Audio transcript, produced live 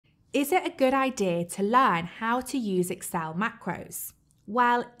Is it a good idea to learn how to use Excel macros?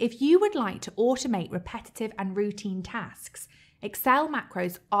 Well, if you would like to automate repetitive and routine tasks, Excel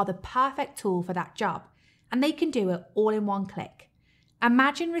macros are the perfect tool for that job, and they can do it all in one click.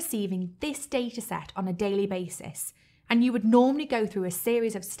 Imagine receiving this dataset on a daily basis, and you would normally go through a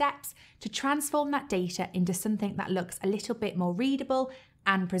series of steps to transform that data into something that looks a little bit more readable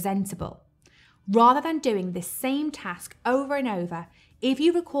and presentable. Rather than doing this same task over and over, if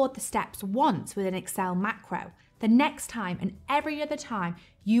you record the steps once with an Excel macro, the next time and every other time,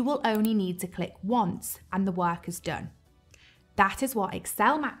 you will only need to click once and the work is done. That is what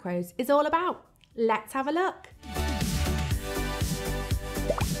Excel macros is all about. Let's have a look.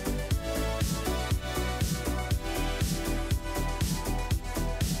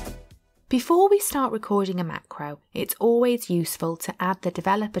 Before we start recording a macro, it's always useful to add the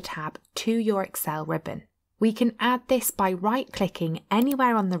Developer tab to your Excel ribbon. We can add this by right-clicking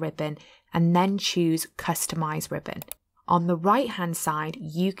anywhere on the ribbon and then choose Customize Ribbon. On the right-hand side,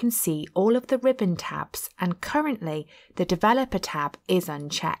 you can see all of the ribbon tabs, and currently the Developer tab is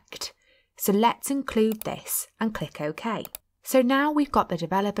unchecked. So let's include this and click OK. So now we've got the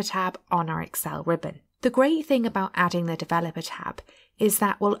Developer tab on our Excel ribbon. The great thing about adding the Developer tab is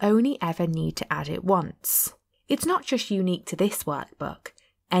that we'll only ever need to add it once. It's not just unique to this workbook.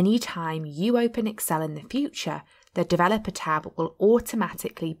 Anytime you open Excel in the future, the Developer tab will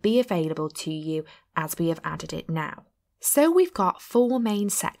automatically be available to you as we have added it now. So we've got 4 main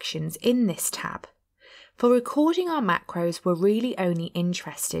sections in this tab. For recording our macros, we're really only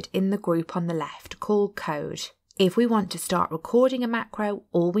interested in the group on the left called Code. If we want to start recording a macro,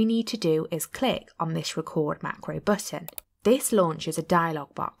 all we need to do is click on this Record Macro button. This launches a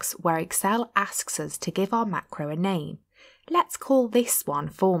dialog box where Excel asks us to give our macro a name. Let's call this one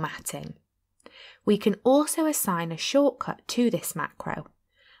Formatting. We can also assign a shortcut to this macro.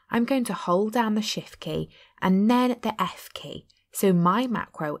 I'm going to hold down the Shift key and then the F key, so my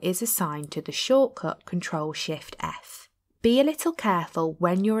macro is assigned to the shortcut Ctrl-Shift-F. Be a little careful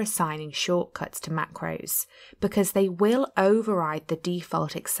when you're assigning shortcuts to macros, because they will override the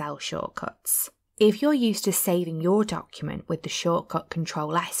default Excel shortcuts. If you're used to saving your document with the shortcut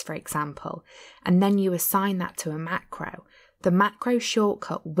Ctrl-S, for example, and then you assign that to a macro, the macro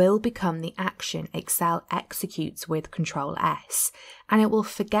shortcut will become the action Excel executes with Ctrl-S, and it will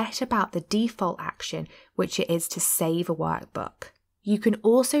forget about the default action, which it is to save a workbook. You can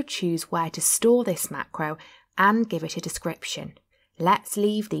also choose where to store this macro and give it a description. Let's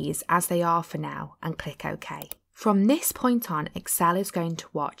leave these as they are for now and click OK. From this point on, Excel is going to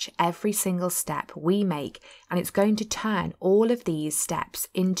watch every single step we make, and it's going to turn all of these steps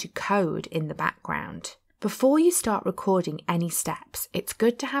into code in the background. Before you start recording any steps, it's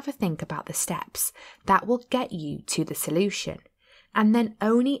good to have a think about the steps that will get you to the solution, and then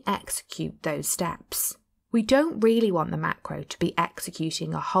only execute those steps. We don't really want the macro to be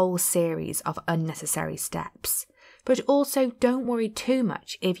executing a whole series of unnecessary steps, but also don't worry too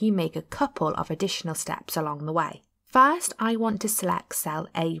much if you make a couple of additional steps along the way. First, I want to select cell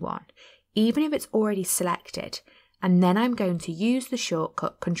A1, even if it's already selected, and then I'm going to use the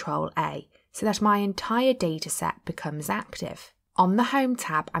shortcut Ctrl-A so that my entire dataset becomes active. On the Home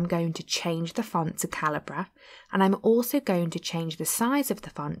tab, I'm going to change the font to Calibra, and I'm also going to change the size of the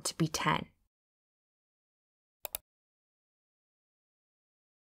font to be 10.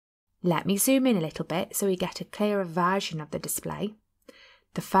 Let me zoom in a little bit so we get a clearer version of the display.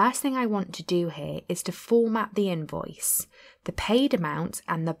 The first thing I want to do here is to format the invoice, the paid amount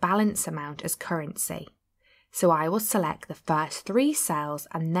and the balance amount as currency. So I will select the first 3 cells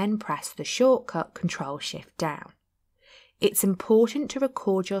and then press the shortcut Ctrl-Shift-Down. It's important to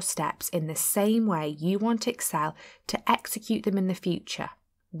record your steps in the same way you want Excel to execute them in the future.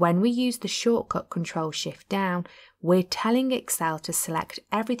 When we use the shortcut Ctrl-Shift-Down, we're telling Excel to select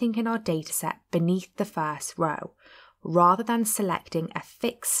everything in our dataset beneath the first row, rather than selecting a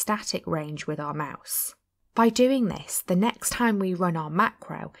fixed static range with our mouse. By doing this, the next time we run our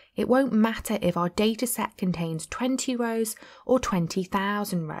macro, it won't matter if our dataset contains 20 rows or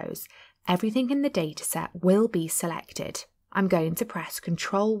 20,000 rows. Everything in the dataset will be selected. I'm going to press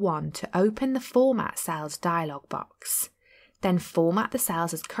Ctrl-1 to open the Format Cells dialog box. Then format the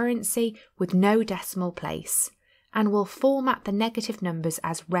cells as currency with no decimal place, and we'll format the negative numbers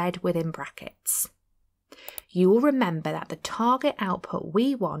as red within brackets. You will remember that the target output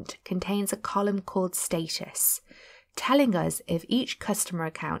we want contains a column called Status, telling us if each customer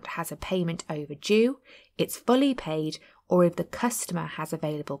account has a payment overdue, it's fully paid, or if the customer has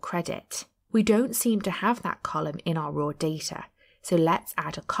available credit. We don't seem to have that column in our raw data, so let's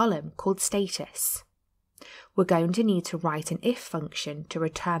add a column called Status. we're going to need to write an if function to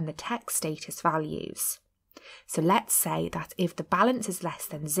return the text status values. So let's say that if the balance is less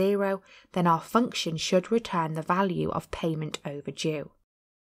than 0, then our function should return the value of payment overdue.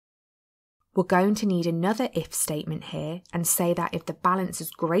 We're going to need another if statement here and say that if the balance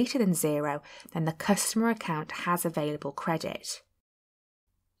is greater than 0, then the customer account has available credit.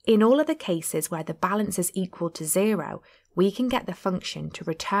 In all of the cases where the balance is equal to 0, we can get the function to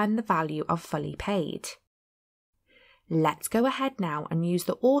return the value of fully paid. Let's go ahead now and use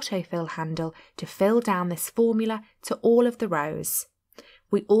the autofill handle to fill down this formula to all of the rows.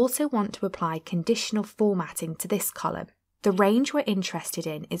 We also want to apply conditional formatting to this column. The range we're interested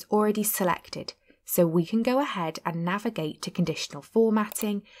in is already selected, so we can go ahead and navigate to conditional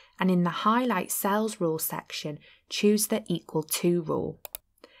formatting, and in the highlight cells rule section, choose the equal to rule.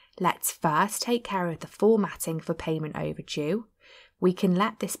 Let's first take care of the formatting for payment overdue. We can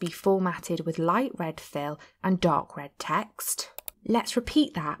let this be formatted with light red fill and dark red text. Let's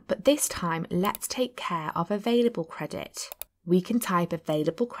repeat that, but this time let's take care of available credit. We can type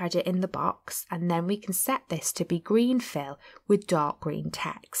available credit in the box, and then we can set this to be green fill with dark green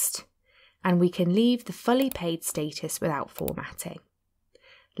text. And we can leave the fully paid status without formatting.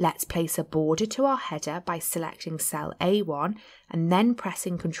 Let's place a border to our header by selecting cell A1 and then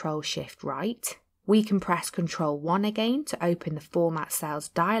pressing Ctrl-Shift right. We can press Ctrl-1 again to open the Format Cells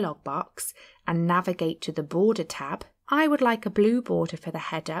dialog box and navigate to the Border tab. I would like a blue border for the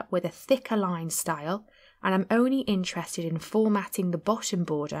header with a thicker line style, and I'm only interested in formatting the bottom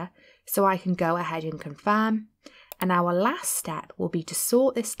border, so I can go ahead and confirm. And our last step will be to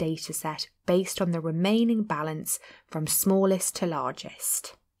sort this dataset based on the remaining balance from smallest to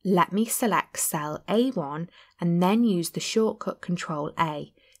largest. Let me select cell A1 and then use the shortcut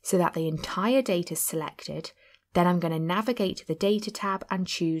Ctrl-A so that the entire data is selected. Then I'm going to navigate to the Data tab and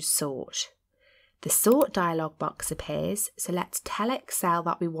choose Sort. The Sort dialog box appears, so let's tell Excel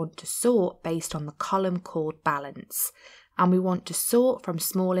that we want to sort based on the column called Balance, and we want to sort from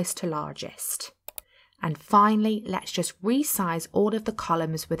smallest to largest. And finally, let's just resize all of the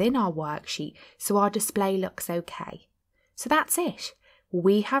columns within our worksheet so our display looks okay. So that's it.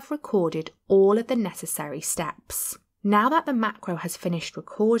 We have recorded all of the necessary steps. Now that the macro has finished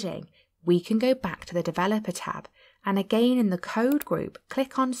recording, we can go back to the Developer tab and again in the Code group,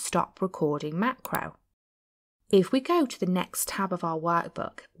 click on Stop Recording Macro. If we go to the next tab of our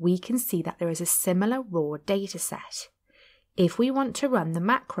workbook, we can see that there is a similar raw dataset. If we want to run the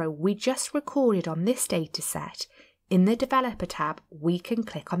macro we just recorded on this dataset, in the Developer tab, we can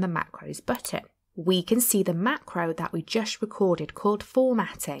click on the Macros button. We can see the macro that we just recorded called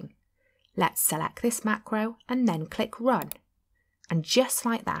Formatting. Let's select this macro and then click Run. And just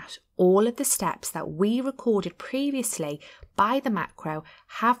like that, all of the steps that we recorded previously by the macro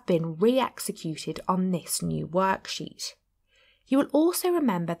have been re-executed on this new worksheet. You will also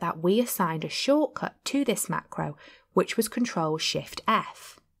remember that we assigned a shortcut to this macro, which was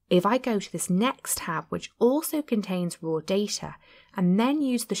Ctrl-Shift-F. If I go to this next tab, which also contains raw data, and then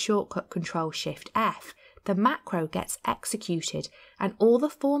use the shortcut Ctrl-Shift-F, the macro gets executed and all the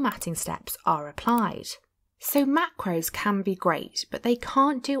formatting steps are applied. So macros can be great, but they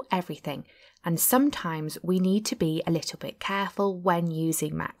can't do everything, and sometimes we need to be a little bit careful when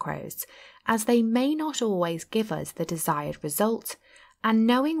using macros, as they may not always give us the desired result, and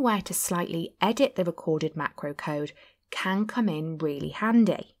knowing where to slightly edit the recorded macro code can come in really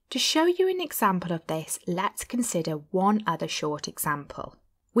handy. To show you an example of this, let's consider one other short example.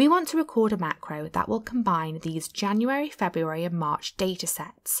 We want to record a macro that will combine these January, February and March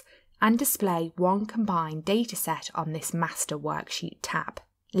datasets and display one combined dataset on this Master Worksheet tab.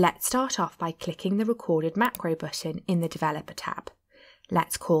 Let's start off by clicking the Recorded Macro button in the Developer tab.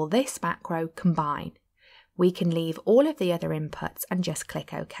 Let's call this macro Combine. We can leave all of the other inputs and just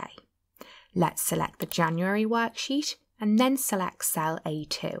click OK. Let's select the January worksheet and then select cell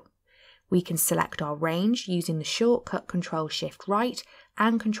A2. We can select our range using the shortcut Ctrl-Shift-Right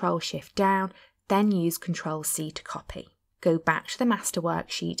and Ctrl-Shift-Down, then use Ctrl-C to copy. Go back to the master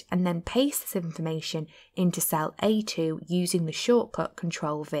worksheet and then paste this information into cell A2 using the shortcut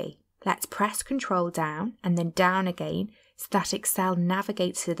Ctrl-V. Let's press Ctrl down and then down again so that Excel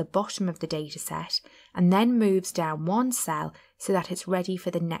navigates to the bottom of the dataset and then moves down one cell so that it's ready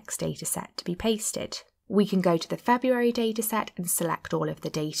for the next dataset to be pasted. We can go to the February dataset and select all of the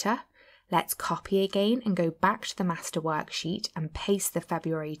data. Let's copy again and go back to the master worksheet and paste the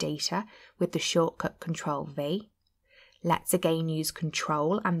February data with the shortcut Ctrl-V. Let's again use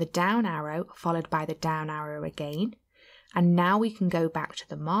Ctrl and the down arrow followed by the down arrow again. And now we can go back to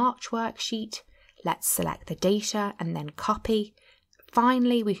the March worksheet. Let's select the data and then copy,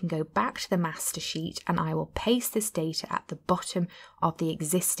 Finally, we can go back to the master sheet and I will paste this data at the bottom of the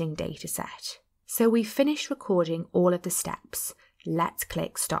existing data set. So we've finished recording all of the steps. Let's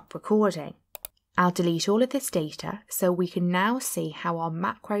click Stop Recording. I'll delete all of this data so we can now see how our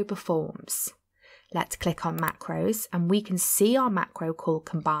macro performs. Let's click on macros and we can see our macro called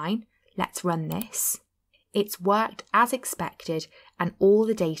combine. Let's run this. It's worked as expected and all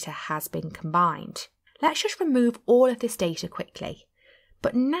the data has been combined. Let's just remove all of this data quickly.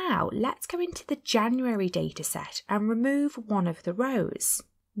 But now let's go into the January dataset and remove one of the rows.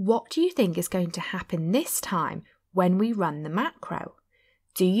 What do you think is going to happen this time when we run the macro?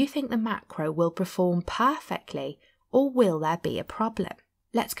 Do you think the macro will perform perfectly or will there be a problem?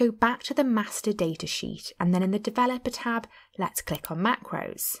 Let's go back to the master data sheet and then in the developer tab, let's click on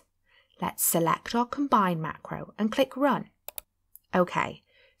macros. Let's select our combine macro and click run. Okay,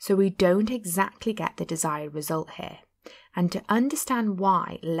 so we don't exactly get the desired result here. And to understand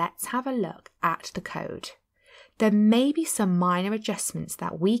why, let's have a look at the code. There may be some minor adjustments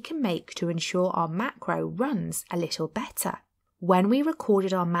that we can make to ensure our macro runs a little better. When we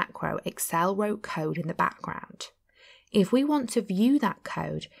recorded our macro, Excel wrote code in the background. If we want to view that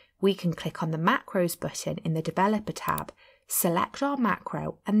code, we can click on the macros button in the developer tab, select our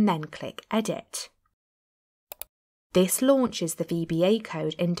macro and then click edit. This launches the VBA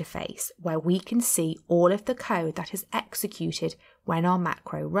code interface where we can see all of the code that is executed when our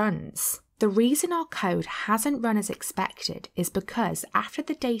macro runs. The reason our code hasn't run as expected is because after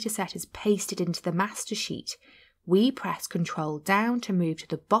the dataset is pasted into the master sheet, we press Ctrl down to move to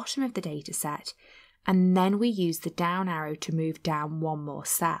the bottom of the dataset and then we use the down arrow to move down one more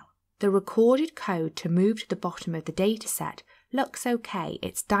cell. The recorded code to move to the bottom of the dataset looks okay,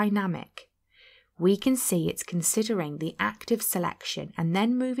 it's dynamic. We can see it's considering the active selection and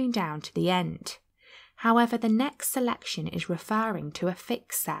then moving down to the end. However, the next selection is referring to a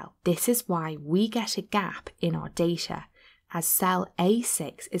fixed cell. This is why we get a gap in our data, as cell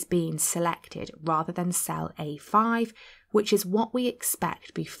A6 is being selected rather than cell A5, which is what we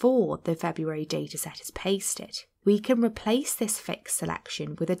expect before the February dataset is pasted. We can replace this fixed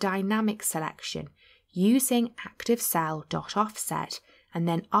selection with a dynamic selection using ActiveCell.offset and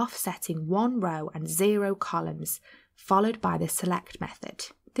then offsetting one row and 0 columns, followed by the select method.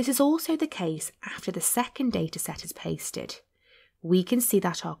 This is also the case after the second dataset is pasted. We can see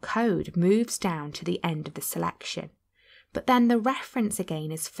that our code moves down to the end of the selection, but then the reference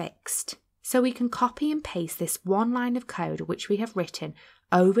again is fixed. So we can copy and paste this one line of code which we have written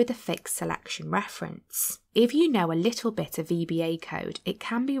over the fixed selection reference. If you know a little bit of VBA code, it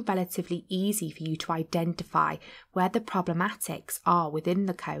can be relatively easy for you to identify where the problematics are within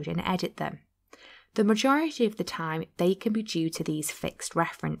the code and edit them. The majority of the time, they can be due to these fixed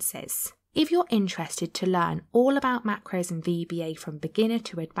references. If you're interested to learn all about macros and VBA from beginner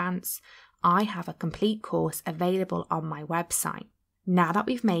to advanced, I have a complete course available on my website. Now that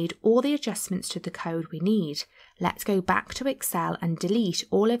we've made all the adjustments to the code we need, let's go back to Excel and delete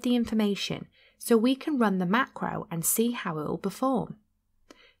all of the information so we can run the macro and see how it will perform.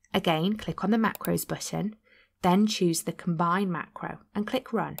 Again, click on the macros button, then choose the combine macro and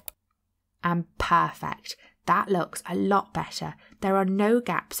click run. And perfect, that looks a lot better. There are no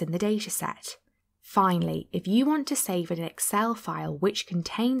gaps in the dataset. Finally, if you want to save an Excel file which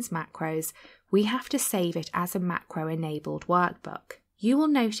contains macros, we have to save it as a macro-enabled workbook. You will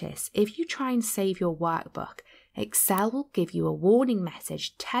notice if you try and save your workbook, Excel will give you a warning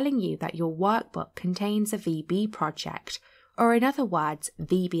message telling you that your workbook contains a VB project, or in other words,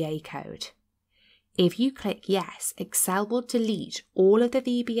 VBA code. If you click yes, Excel will delete all of the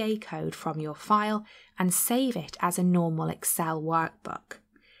VBA code from your file and save it as a normal Excel workbook.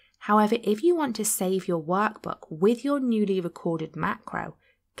 However, if you want to save your workbook with your newly recorded macro,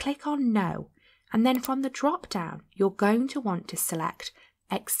 click on no, and then from the drop-down, you're going to want to select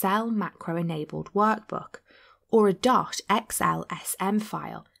Excel Macro-Enabled Workbook or a .xlsm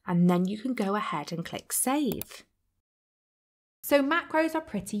file, and then you can go ahead and click Save. So macros are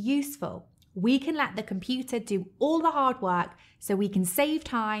pretty useful. We can let the computer do all the hard work so we can save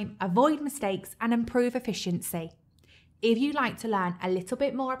time, avoid mistakes, and improve efficiency. If you'd like to learn a little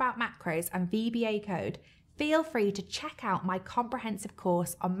bit more about macros and VBA code, feel free to check out my comprehensive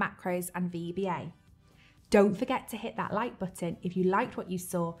course on macros and VBA. Don't forget to hit that like button if you liked what you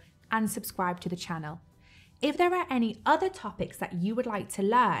saw and subscribe to the channel. If there are any other topics that you would like to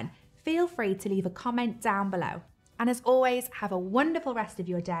learn, feel free to leave a comment down below. And as always, have a wonderful rest of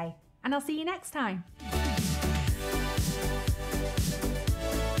your day, and I'll see you next time.